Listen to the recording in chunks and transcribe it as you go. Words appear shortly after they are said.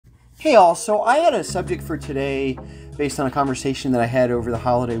Hey all, so I had a subject for today based on a conversation that I had over the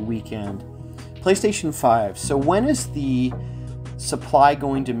holiday weekend. PlayStation 5. So when is the supply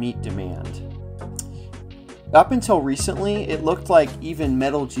going to meet demand? Up until recently, it looked like even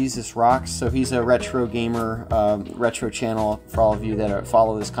Metal Jesus Rocks, so he's a retro gamer, retro channel for all of you that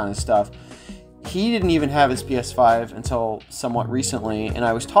follow this kind of stuff. He didn't even have his PS5 until somewhat recently, and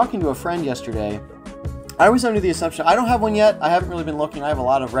I was talking to a friend yesterday. I was under the assumption, I don't have one yet, I haven't really been looking, I have a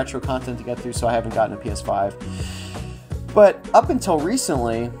lot of retro content to get through, so I haven't gotten a PS5. But up until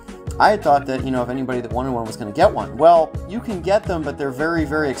recently, I had thought that, if anybody that wanted one was going to get one. Well, you can get them, but they're very,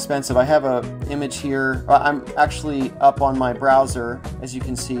 very expensive. I have an image here, I'm actually up on my browser, as you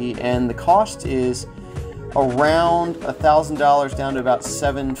can see, and the cost is around $1,000 down to about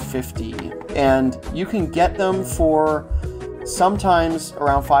 $750. And you can get them for sometimes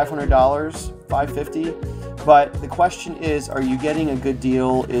around $500, $550. But the question is, are you getting a good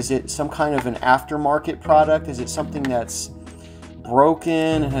deal? Is it some kind of an aftermarket product? Is it something that's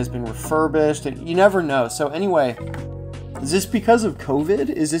broken and has been refurbished? You never know. So anyway, is this because of COVID?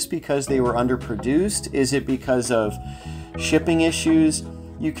 Is this because they were underproduced? Is it because of shipping issues?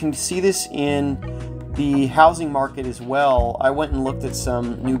 You can see this in the housing market as well. I went and looked at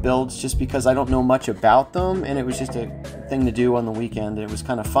some new builds just because I don't know much about them, and it was just a thing to do on the weekend. It was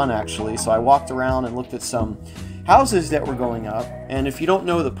kind of fun actually. So I walked around and looked at some houses that were going up, and if you don't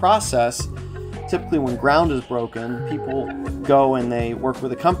know the process, typically when ground is broken, people go and they work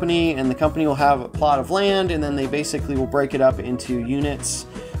with a company, and the company will have a plot of land, and then they basically will break it up into units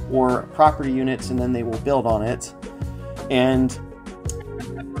or property units, and then they will build on it. And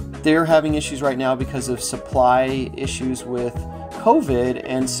they're having issues right now because of supply issues with COVID,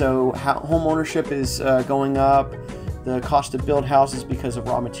 and so home ownership is going up. The cost to build houses because of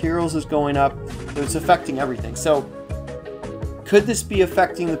raw materials is going up. So it's affecting everything. So could this be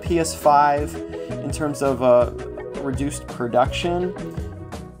affecting the PS5 in terms of reduced production?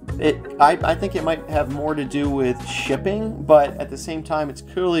 I think it might have more to do with shipping, but at the same time, it's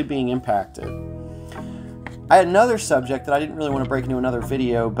clearly being impacted. I had another subject that I didn't really want to break into another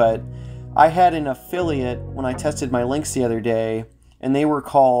video, but I had an affiliate when I tested my links the other day, and they were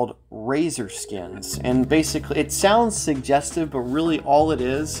called Razor Skins. And basically, it sounds suggestive, but really all it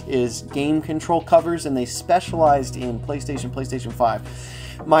is game control covers, and they specialized in PlayStation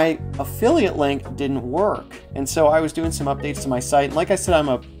 5. My affiliate link didn't work, and so I was doing some updates to my site. And like I said, I'm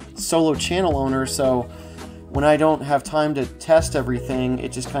a solo channel owner, so when I don't have time to test everything,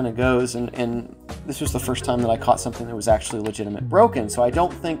 it just kind of goes, and this was the first time that I caught something that was actually legitimate broken. So I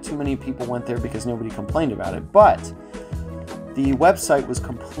don't think too many people went there because nobody complained about it, but the website was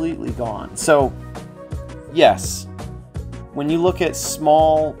completely gone. So yes, when you look at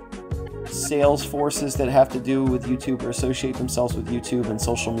small sales forces that have to do with YouTube or associate themselves with YouTube and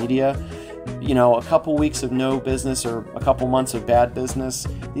social media, a couple weeks of no business or a couple months of bad business,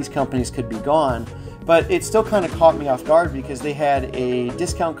 these companies could be gone. But it still kind of caught me off guard because they had a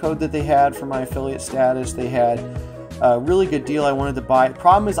discount code that they had for my affiliate status. They had a really good deal I wanted to buy. The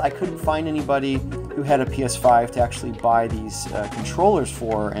problem is I couldn't find anybody who had a PS5 to actually buy these controllers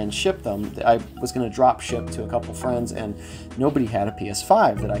for and ship them. I was going to drop ship to a couple friends, and nobody had a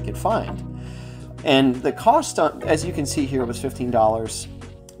PS5 that I could find. And the cost, as you can see here, was $15.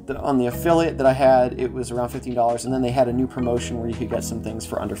 On the affiliate that I had, it was around $15, and then they had a new promotion where you could get some things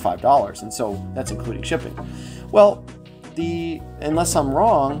for under $5, and so that's including shipping. Well, unless I'm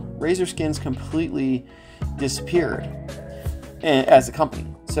wrong, Razor Skins completely disappeared as a company.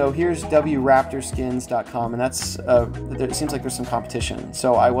 So here's wraptorskins.com, and that's it seems like there's some competition.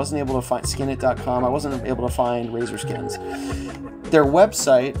 So I wasn't able to find skinit.com. I wasn't able to find Razor Skins. Their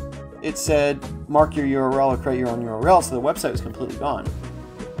website, it said mark your URL or create your own URL, so the website was completely gone.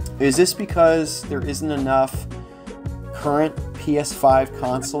 Is this because there isn't enough current PS5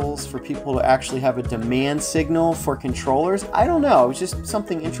 consoles for people to actually have a demand signal for controllers? I don't know. It was just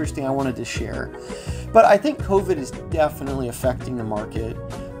something interesting I wanted to share. But I think COVID is definitely affecting the market.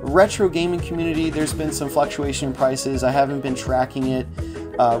 Retro gaming community, there's been some fluctuation in prices. I haven't been tracking it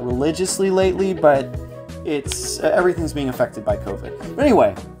religiously lately, but everything's being affected by COVID. But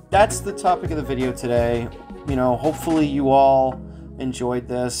anyway, that's the topic of the video today. Hopefully you all enjoyed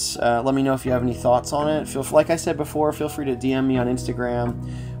this. Let me know if you have any thoughts on it. Like I said before, feel free to DM me on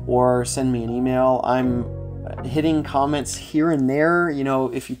Instagram or send me an email. I'm hitting comments here and there.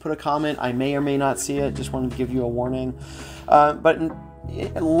 If you put a comment, I may or may not see it. Just wanted to give you a warning. But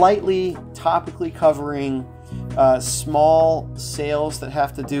lightly, topically covering small sales that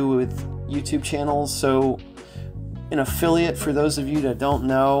have to do with YouTube channels. So an affiliate, for those of you that don't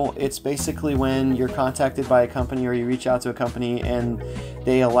know, it's basically when you're contacted by a company or you reach out to a company and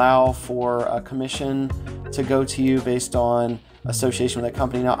they allow for a commission to go to you based on association with that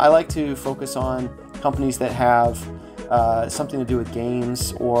company. Now, I like to focus on companies that have something to do with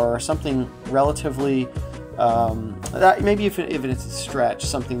games or something relatively maybe if it's a stretch,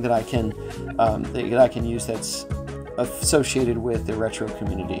 something that I can use that's associated with the retro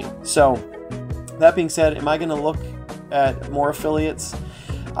community. So that being said, am I going to look at more affiliates?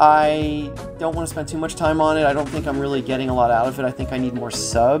 I don't want to spend too much time on it. I don't think I'm really getting a lot out of it. I think I need more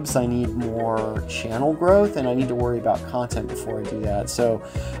subs, I need more channel growth, and I need to worry about content before I do that. So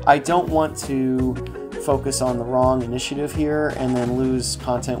I don't want to focus on the wrong initiative here and then lose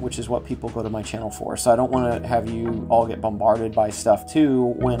content, which is what people go to my channel for. So I don't want to have you all get bombarded by stuff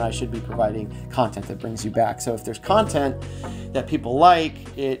too when I should be providing content that brings you back. So if there's content that people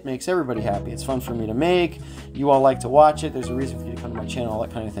like, it makes everybody happy. It's fun for me to make. You all like to watch it. There's a reason for you to come to my channel, all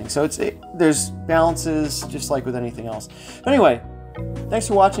that kind of thing. So there's balances just like with anything else. But anyway, thanks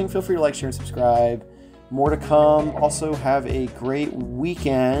for watching. Feel free to like, share, and subscribe. More to come. Also have a great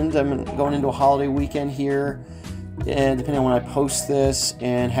weekend. I'm going into a holiday weekend here, and depending on when I post this,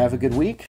 and have a good week.